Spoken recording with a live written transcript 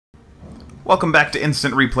Welcome back to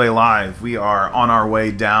Instant Replay Live. We are on our way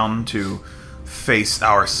down to face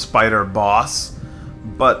our spider boss,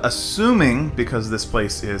 but assuming, because this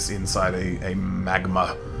place is inside a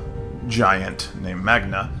magma giant named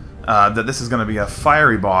Magna, that this is going to be a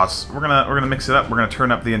fiery boss, we're gonna mix it up. We're gonna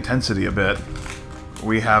turn up the intensity a bit.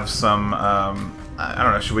 We have some I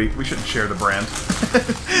don't know. We shouldn't share the brand.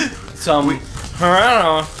 I don't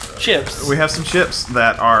know, chips. We have some chips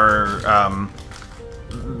that are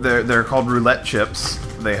they're called Roulette chips.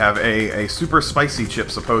 They have a super spicy chip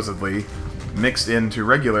supposedly mixed into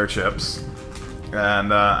regular chips,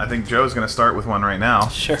 and I think Joe's gonna start with one right now.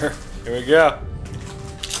 Sure. Here we go.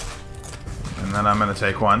 And then I'm gonna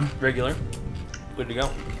take one. Regular. Good to go.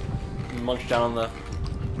 Munch down on the.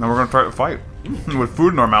 Then we're gonna try to fight with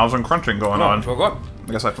food in our mouths and crunching going on. So good.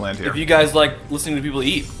 I guess I have to land here. If you guys like listening to people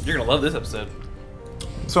eat, you're gonna love this episode.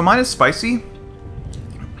 So mine is spicy.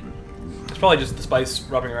 It's probably just the spice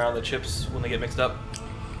rubbing around the chips when they get mixed up.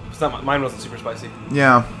 It's not. Mine wasn't super spicy.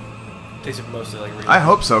 Yeah. Tasted mostly like regular. I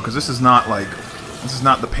hope so, because this is not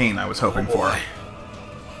the pain I was hoping for.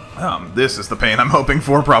 This is the pain I'm hoping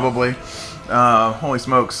for, probably. Holy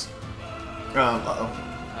smokes. Uh-oh.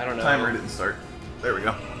 I don't know. Timer didn't start. There we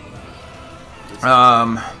go.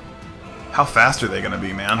 How fast are they going to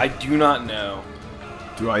be, man? I do not know.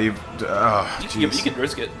 Do I even... You can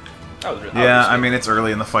risk it. Yeah, I mean, it's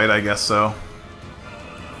early in the fight, I guess so.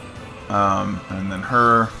 And then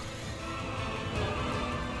her...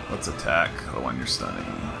 Let's attack the one you're stunning.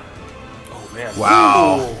 Oh, man.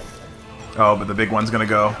 Wow. Ooh. Oh, but the big one's going to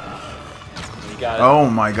go. You got it. Oh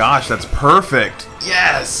my gosh, that's perfect!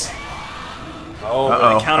 Yes! Oh,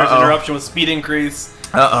 but it counters interruption with speed increase.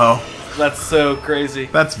 Uh-oh. That's so crazy.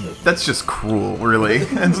 That's just cruel, really.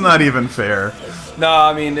 It's not even fair. No,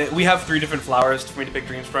 I mean, we have 3 different flowers for me to pick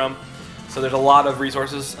dreams from, so there's a lot of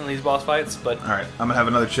resources in these boss fights, but... Alright, I'm gonna have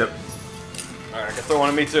another chip. Alright, I can throw one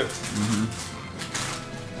at me, too.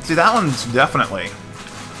 See, that one's definitely...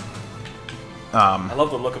 I love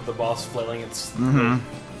the look of the boss flailing. It's...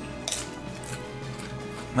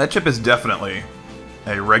 That chip is definitely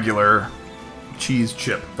a regular cheese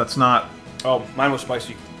chip. That's not... Oh, mine was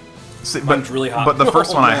spicy. See, Mine's really hot. But the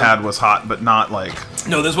first Oh, one I man. had was hot, but not like...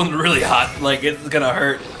 No, this one's really hot. Like, it's gonna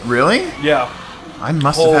hurt. Really? Yeah. I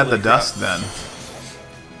must have had Holy the crap. dust then.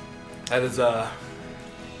 That is,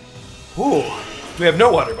 Ooh. We have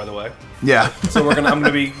no water, by the way. Yeah. So I'm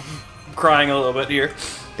gonna be crying a little bit here.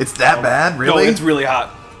 It's that bad? Really? No, it's really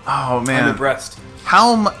hot. Oh, man. I'm impressed.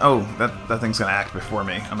 How mu- Oh, that thing's gonna act before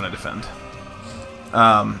me. I'm gonna defend.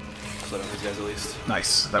 So these guys at least.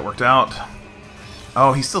 Nice. That worked out.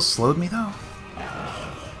 Oh, he still slowed me, though?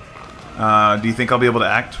 Do you think I'll be able to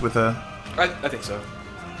act with a... I think so.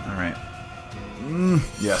 Alright.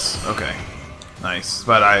 Yes. Okay. Nice.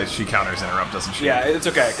 But she counters interrupt, doesn't she? Yeah, it's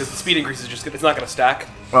okay, because the speed increase is just... It's not gonna stack.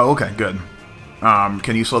 Oh, okay. Good.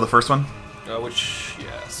 Can you slow the first one? Which...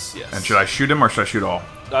 Yes. And should I shoot him, or should I shoot all?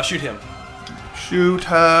 Shoot him. Shoot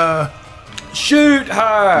her! Shoot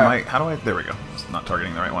her! How do I... There we go. It's not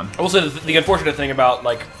targeting the right one. I will say the unfortunate thing about,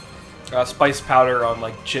 like, spice powder on,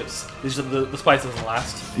 like, chips is that the spice doesn't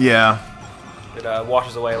last. Yeah. It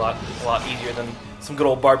washes away a lot easier than some good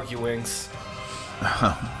old barbecue wings.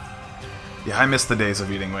 Yeah, I miss the days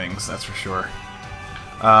of eating wings, that's for sure.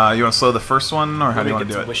 You want to slow the first one, or how do you want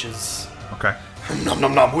to do it? Wishes. Okay. Nom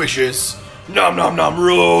nom nom wishes. Nom nom nom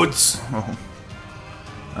roads.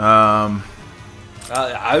 I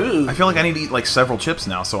feel like I need to eat like several chips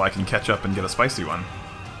now so I can catch up and get a spicy one.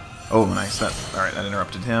 Oh, nice. Alright, that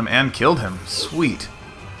interrupted him and killed him. Sweet.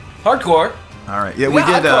 Hardcore. Alright, yeah,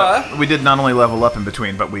 we did not only level up in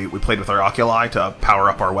between, but we played with our oculi to power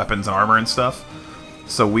up our weapons and armor and stuff.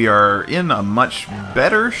 So we are in a much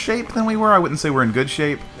better shape than we were. I wouldn't say we're in good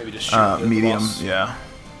shape. Maybe just shoot medium, the boss. yeah.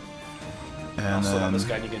 And Slow down then... this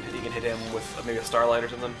guy, and you can hit him with maybe a starlight or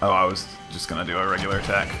something. Oh, I was just gonna do a regular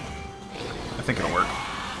attack. I think it'll work.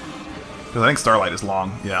 Because I think Starlight is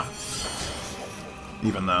long, yeah.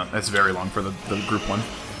 Even though it's very long for the group one.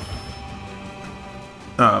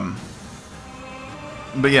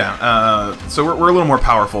 But yeah, so we're a little more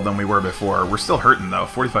powerful than we were before. We're still hurting though.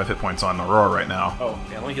 45 hit points on Aurora right now. Oh,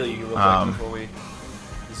 yeah, let me heal you real quick before we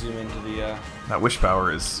zoom into the... That wish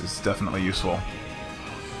power is definitely useful.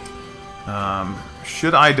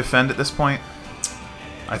 Should I defend at this point?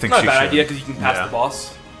 I think she should. Not a bad idea, because you can pass the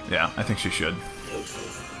boss. Yeah, I think she should.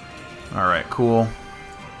 Alright, cool.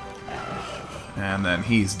 And then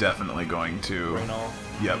he's definitely going to...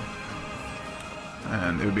 Yep.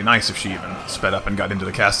 And it would be nice if she even sped up and got into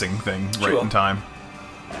the casting thing right in time.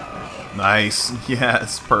 Nice.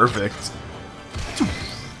 Yes, perfect.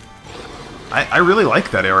 I really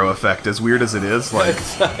like that arrow effect, as weird as it is. Like,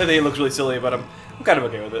 I think it looks really silly, but I'm kind of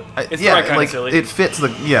okay with it. It's yeah, the right kind like of silly. it fits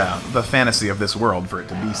the fantasy of this world for it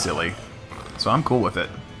to be silly. So I'm cool with it.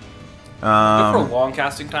 Good for a long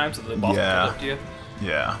casting time, so the boss yeah. can come up to you.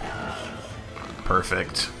 Yeah.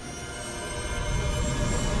 Perfect.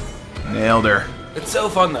 Nailed her. It's so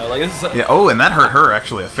fun though. Like this is Yeah. Oh, and that hurt her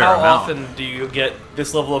actually a fair how amount. often do you get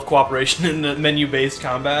this level of cooperation in the menu-based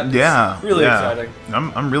combat? It's Yeah. really yeah. exciting.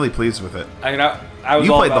 I'm really pleased with it. I mean, I was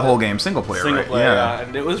You all played the about whole it. game single player, Single right? player, yeah.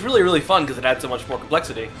 And it was really, really fun because it had so much more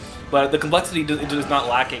complexity. But the complexity is not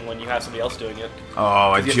lacking when you have somebody else doing it.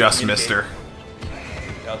 Oh, I 'Cause you have to just missed her.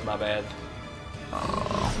 That was my bad.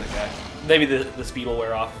 Okay. Maybe the speed will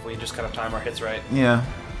wear off if we just kind of time our hits right. Yeah.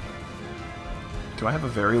 Do I have a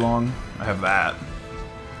very long? I have that.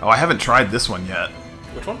 Oh, I haven't tried this one yet.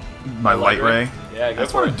 Which one? My light ray. Yeah, I go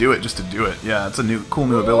just for want it. to do it just to do it. Yeah, it's a cool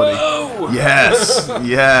new ability. Whoa! Yes,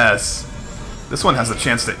 yes. This one has a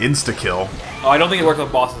chance to insta kill. Oh, I don't think it works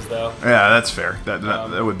with bosses though. Yeah, that's fair.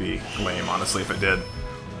 That would be lame, honestly, if it did.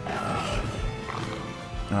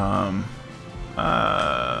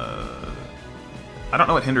 I don't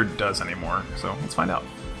know what Hindered does anymore, so let's find out.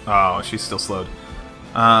 Oh, she's still slowed.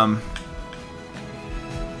 That'll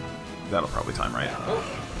probably time right. Oh.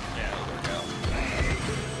 Yeah, there we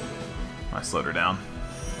go. I slowed her down.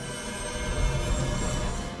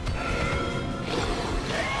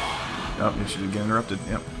 Oh, yeah, she did get interrupted.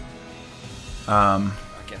 Yep. I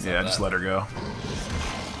can't Yeah, stop just that. let her go.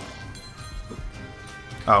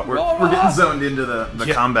 Oh, we're getting zoned into the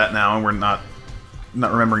Yeah. combat now, and we're not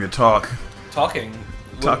remembering to talk. Talking.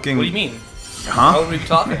 Talking. What do you mean? Huh? Why would we be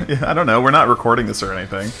talking? Yeah, I don't know. We're not recording this or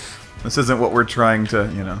anything. This isn't what we're trying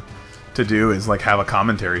to, to do. Is like have a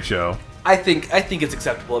commentary show. I think it's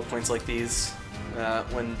acceptable at points like these,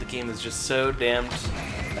 when the game is just so damned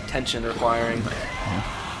attention requiring.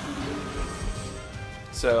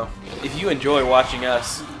 So, if you enjoy watching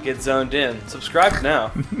us get zoned in, subscribe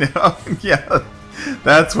now. Yeah,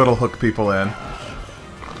 that's what'll hook people in.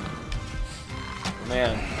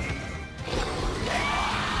 Man.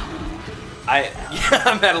 I'm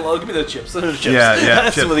at a low. Give me those chips. Those chips. Yeah.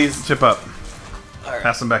 Some of these. Chip up. All right.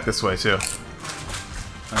 Pass them back this way too.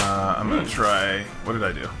 I'm gonna try. What did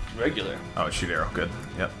I do? Regular. Oh, shoot arrow. Good.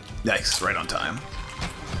 Yep. Nice. Right on time.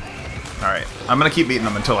 All right. I'm gonna keep beating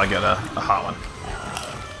them until I get a hot one.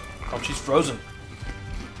 Oh, she's frozen.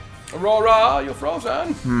 Aurora, you're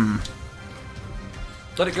frozen.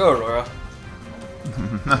 Let it go, Aurora.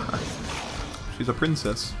 She's a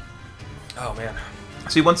princess. Oh man.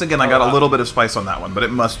 See, once again, I got a little bit of spice on that one, but it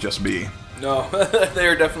must just be. No,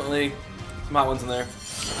 there are definitely some hot ones in there.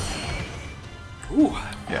 Ooh.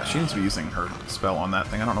 Yeah, she needs to be using her spell on that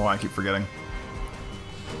thing. I don't know why I keep forgetting.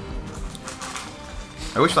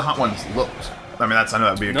 I wish the hot ones looked. I mean, I know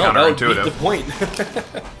that'd be No, that would be counterintuitive, the point.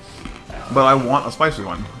 but I want a spicy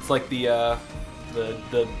one. It's like the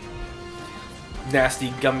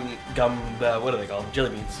nasty gum. What are they called? Jelly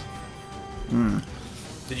beans.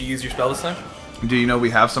 Did you use your spell this time? Do you know we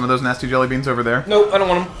have some of those nasty jelly beans over there? Nope, I don't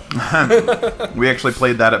want them. We actually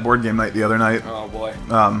played that at board game night the other night. Oh boy.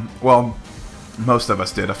 Well, most of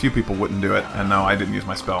us did. A few people wouldn't do it, and no, I didn't use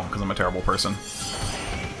my spell because I'm a terrible person.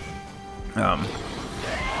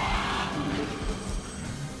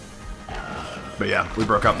 But yeah, we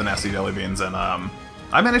broke out the nasty jelly beans, and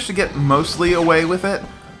I managed to get mostly away with it.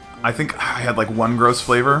 I think I had like one gross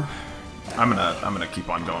flavor. I'm gonna keep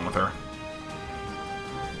on going with her.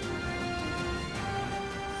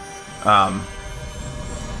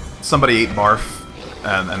 Somebody ate barf,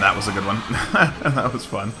 and that was a good one. That was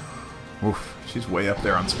fun. Oof, she's way up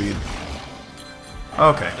there on speed.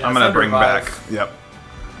 Okay, Yeah, I'm gonna bring revive. back. Yep,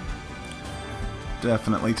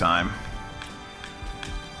 definitely time.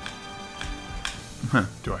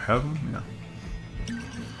 Do I have them? Yeah.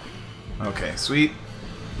 Okay, sweet.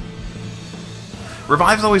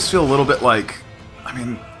 Revives always feel a little bit like, I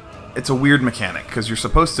mean, it's a weird mechanic because you're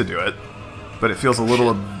supposed to do it, but it feels a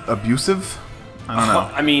little abusive. I don't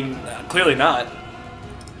know. I mean, clearly not.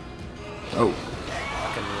 Oh,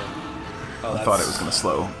 Oh, I thought it was gonna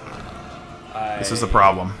slow. This is the I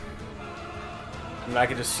problem. mean, I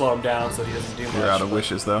could just slow him down so he doesn't do much. You're out of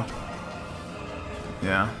wishes, though.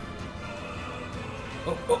 Yeah.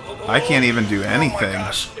 Oh, I can't even do Oh anything. my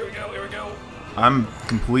gosh! Here we go. Here we go. I'm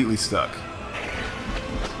completely stuck.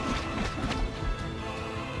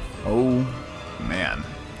 Oh, man.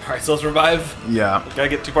 All right, so let's revive. Yeah, Gotta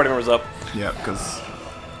get two party members up. yeah, because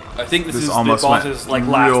I think this This is the almost went boss's like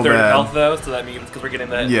last real third bad. of health though, so that means because we're getting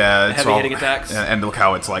that yeah, it's heavy all hitting attacks. and look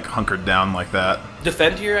how it's like hunkered down like that.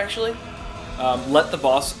 Defend here actually. Let the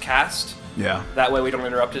boss cast, Yeah. That way we don't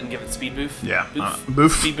interrupt it and give it speed boof. Yeah. Boof.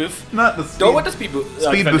 Boof. Speed boof. Not the speed. Don't want to speed boof.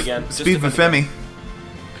 Speed defend boof. again. Just Speed defend boofemi. again.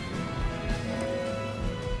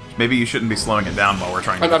 Maybe you shouldn't be slowing it down while we're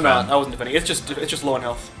trying to I'm defend. not. I wasn't defending. It's just low on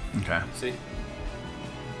health. Okay. See.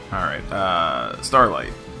 All right.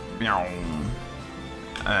 Starlight. Meow.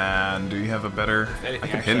 And do you have a better? Anything, I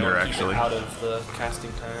can hinder I'll keep it actually. out of the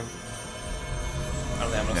casting time. I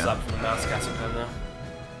don't think I'm gonna stop from the mouse casting time though.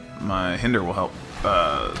 My hinder will help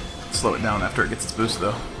slow it down after it gets its boost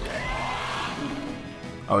though.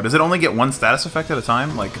 Oh, does it only get one status effect at a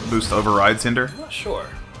time? Like boost overrides hinder? I'm not sure.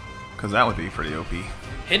 Because that would be pretty OP.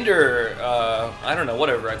 Hinder, I don't know what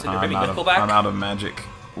overrides hinder. Maybe Nickelback. I'm out of magic.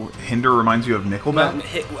 Hinder reminds you of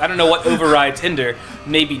Nickelback? I don't know what overrides hinder.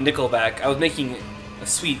 Maybe Nickelback. I was making a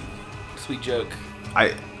sweet joke.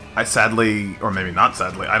 I sadly, or maybe not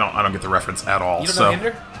sadly, I don't get the reference at all. You don't know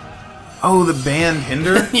Hinder? Oh, the band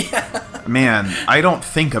Hinder? Yeah. Man, I don't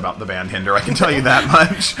think about the band Hinder, I can tell you that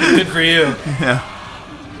much. Good for you. Yeah.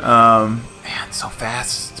 Man, so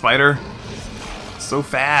fast, Spider. So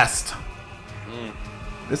fast.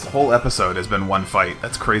 This whole episode has been one fight.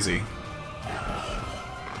 That's crazy.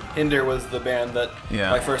 Hinder was the band that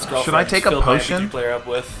my first girlfriend Should I take a filled my potion? RPG player up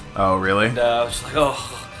with. Oh, really? And I was just like,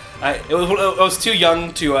 oh. I was too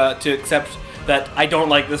young to accept that I don't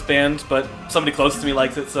like this band, but somebody close to me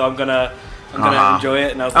likes it, so I'm gonna enjoy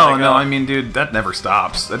it. And I was like, no, I mean, dude, that never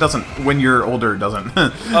stops. It doesn't. When you're older, it doesn't.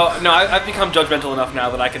 Oh no, I've become judgmental enough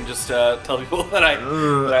now that I can just tell people that I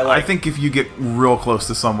like. I think if you get real close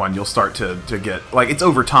to someone, you'll start to get like it's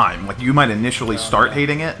over time. Like you might initially start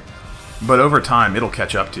hating it, but over time it'll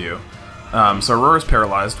catch up to you. So Aurora's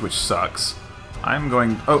paralyzed, which sucks. I'm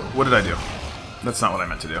going. Oh, what did I do? That's not what I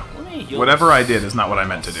meant to do. Whatever I did is not what I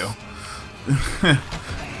meant to do.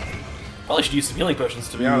 Probably should use some healing potions,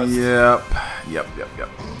 to be honest. Yep.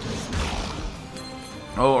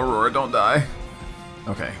 Oh, Aurora, don't die.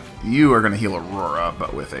 Okay, you are going to heal Aurora,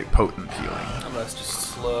 but with a potent healing. I'm going to just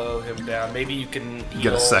slow him down. Maybe you can heal,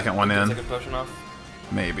 get a second one in. Second potion off?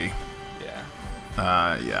 Maybe.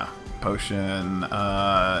 Yeah. Yeah. Potion.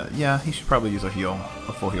 Yeah, he should probably use a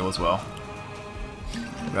full heal as well.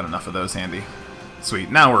 We've got enough of those handy.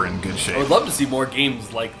 Sweet. Now we're in good shape. I would love to see more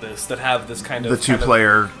games like this that have this kind of... The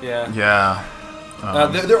two-player... Yeah. Yeah.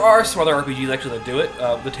 There are some other RPGs actually that do it.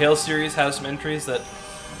 The Tales series has some entries that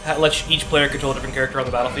let each player control a different character on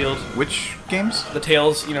the battlefield. Which games? The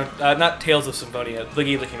Tales, not Tales of Symphonia, the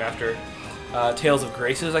game that came after. Tales of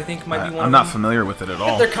Graces, I think, might be one I'm not familiar with it at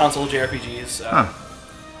all. They're console JRPGs.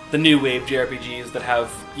 The new wave JRPGs that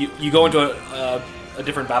have... You go into a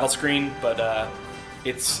different battle screen, but...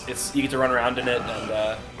 It's you get to run around in it,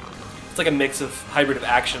 and it's like a mix of hybrid of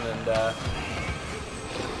action and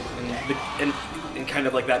kind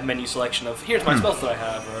of like that menu selection of here's my spells that I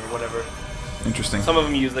have or whatever. Interesting. Some of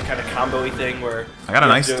them use the kind of combo-y thing where I got a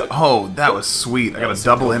nice. Oh, that was sweet. I got a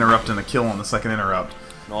double interrupt and a kill on the second interrupt.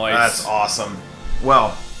 Nice. That's awesome.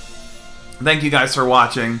 Well, thank you guys for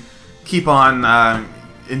watching. Keep on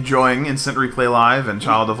enjoying Instant Replay Live and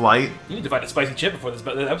Child of Light. You need to find a spicy chip before this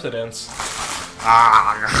episode ends.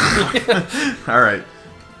 All right.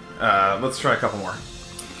 Let's try a couple more.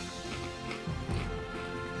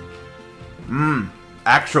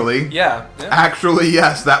 Actually. Yeah. Actually,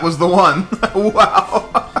 yes, that was the one.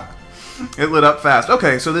 Wow. It lit up fast.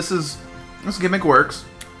 Okay, so this gimmick works.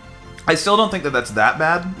 I still don't think that that's that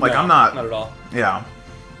bad. Like, no, I'm not... Not at all. Yeah.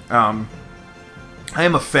 I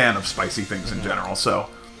am a fan of spicy things in general, so...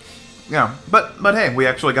 Yeah. But hey, we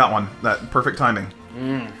actually got one. That perfect timing.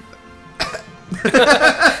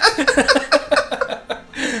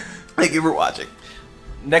 Thank you for watching.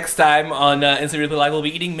 Next time on Instant Replay Live, we'll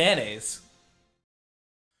be eating mayonnaise.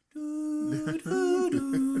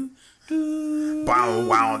 Wow,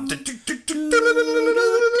 wow.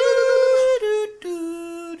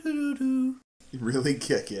 Really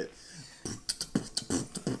kick it.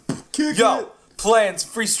 Kick Yo, it. plans,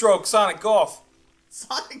 free stroke, Sonic Golf.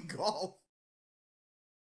 Sonic Golf.